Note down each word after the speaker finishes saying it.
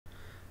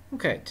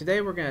Okay,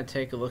 today we're going to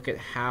take a look at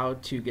how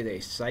to get a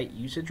site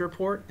usage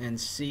report and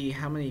see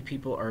how many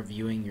people are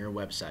viewing your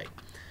website.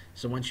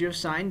 So once you have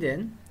signed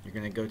in, you're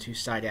going to go to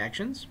Site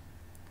Actions,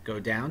 go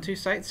down to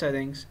Site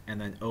Settings, and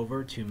then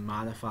over to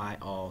Modify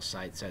All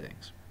Site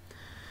Settings.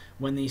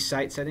 When the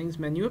Site Settings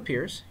menu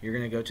appears, you're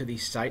going to go to the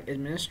Site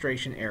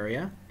Administration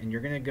area and you're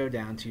going to go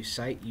down to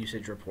Site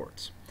Usage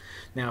Reports.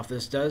 Now if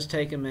this does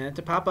take a minute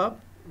to pop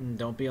up,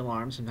 don't be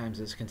alarmed. Sometimes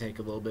this can take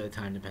a little bit of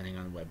time depending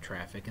on web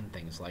traffic and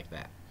things like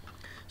that.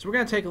 So we're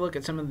going to take a look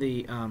at some of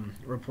the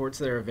reports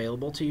that are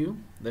available to you.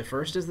 The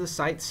first is the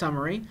site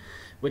summary,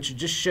 which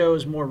just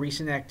shows more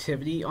recent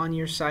activity on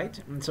your site.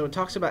 And so it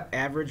talks about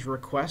average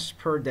requests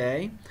per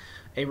day.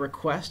 A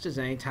request is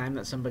any time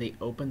that somebody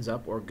opens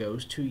up or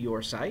goes to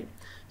your site.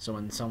 So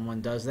when someone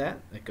does that,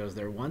 it goes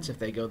there once. If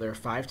they go there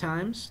 5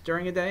 times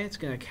during a day, it's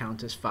going to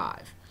count as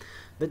 5.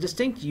 The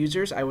distinct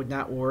users I would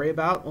not worry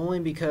about,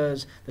 only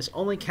because this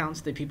only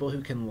counts the people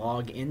who can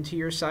log into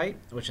your site,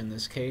 which in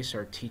this case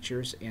are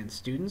teachers and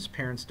students.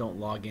 Parents don't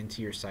log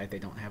into your site, they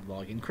don't have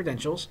login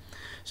credentials.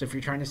 So if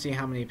you're trying to see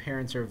how many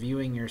parents are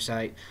viewing your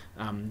site,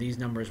 these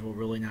numbers will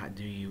really not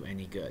do you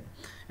any good.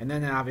 And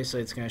then obviously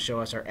it's going to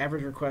show us our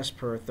average request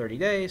per 30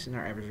 days and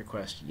our average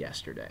request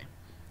yesterday.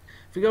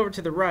 If we go over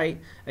to the right,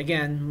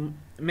 again,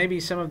 maybe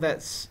some of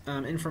that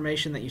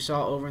information that you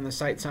saw over in the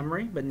site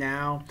summary, but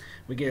now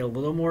we get a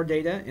little more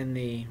data in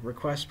the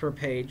request per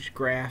page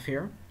graph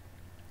here.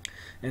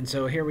 And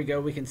so here we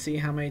go, we can see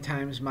how many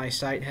times my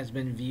site has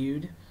been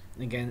viewed.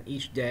 Again,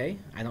 each day.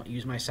 I don't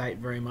use my site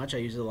very much. I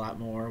use it a lot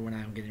more when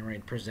I'm getting ready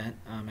to present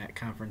at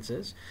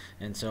conferences.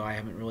 And so I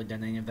haven't really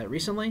done any of that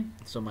recently,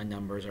 so my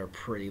numbers are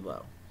pretty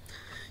low.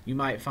 You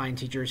might find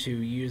teachers who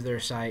use their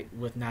site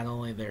with not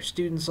only their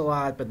students a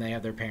lot, but they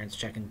have their parents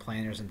checking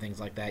planners and things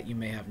like that. You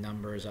may have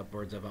numbers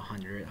upwards of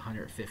 100,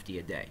 150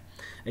 a day.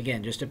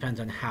 Again, just depends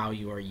on how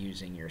you are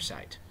using your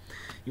site.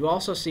 You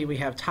also see we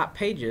have top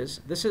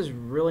pages. This is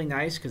really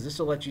nice because this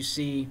will let you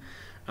see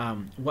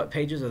what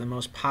pages are the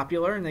most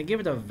popular, and they give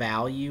it a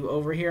value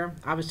over here.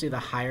 Obviously the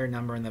higher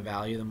number in the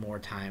value, the more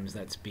times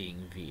that's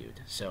being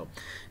viewed. So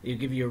it'll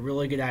give you a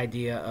really good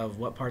idea of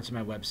what parts of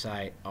my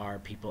website are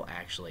people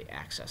actually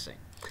accessing.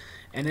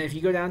 And then if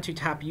you go down to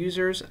top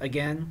users,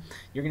 again,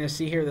 you're going to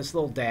see here this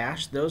little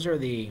dash. Those are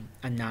the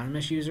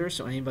anonymous users,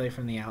 so anybody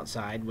from the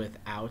outside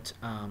without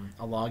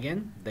a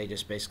login, they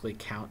just basically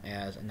count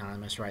as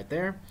anonymous right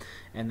there.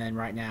 And then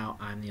right now,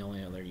 I'm the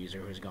only other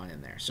user who's gone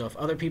in there. So if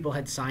other people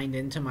had signed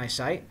into my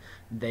site,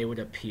 they would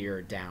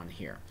appear down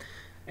here.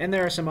 And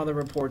there are some other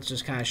reports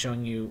just kind of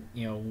showing you,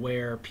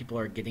 where people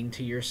are getting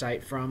to your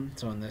site from.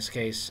 So in this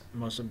case,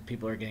 most of the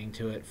people are getting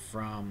to it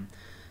from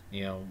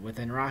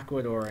within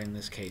Rockwood, or in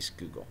this case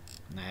Google.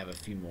 And I have a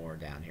few more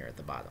down here at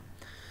the bottom.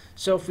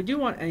 So if we do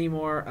want any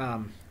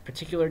more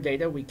particular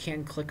data, we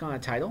can click on a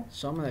title.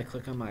 So I'm going to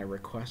click on my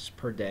requests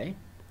per day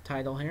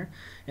title here,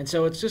 and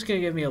so it's just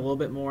going to give me a little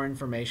bit more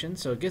information.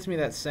 So it gives me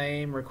that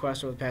same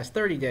request over the past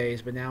 30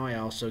 days, but now I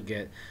also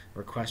get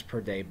requests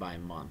per day by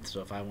month. So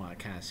if I want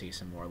to kind of see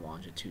some more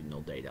longitudinal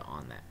data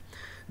on that.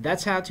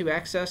 That's how to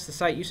access the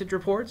site usage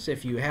reports.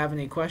 If you have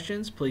any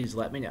questions, please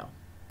let me know.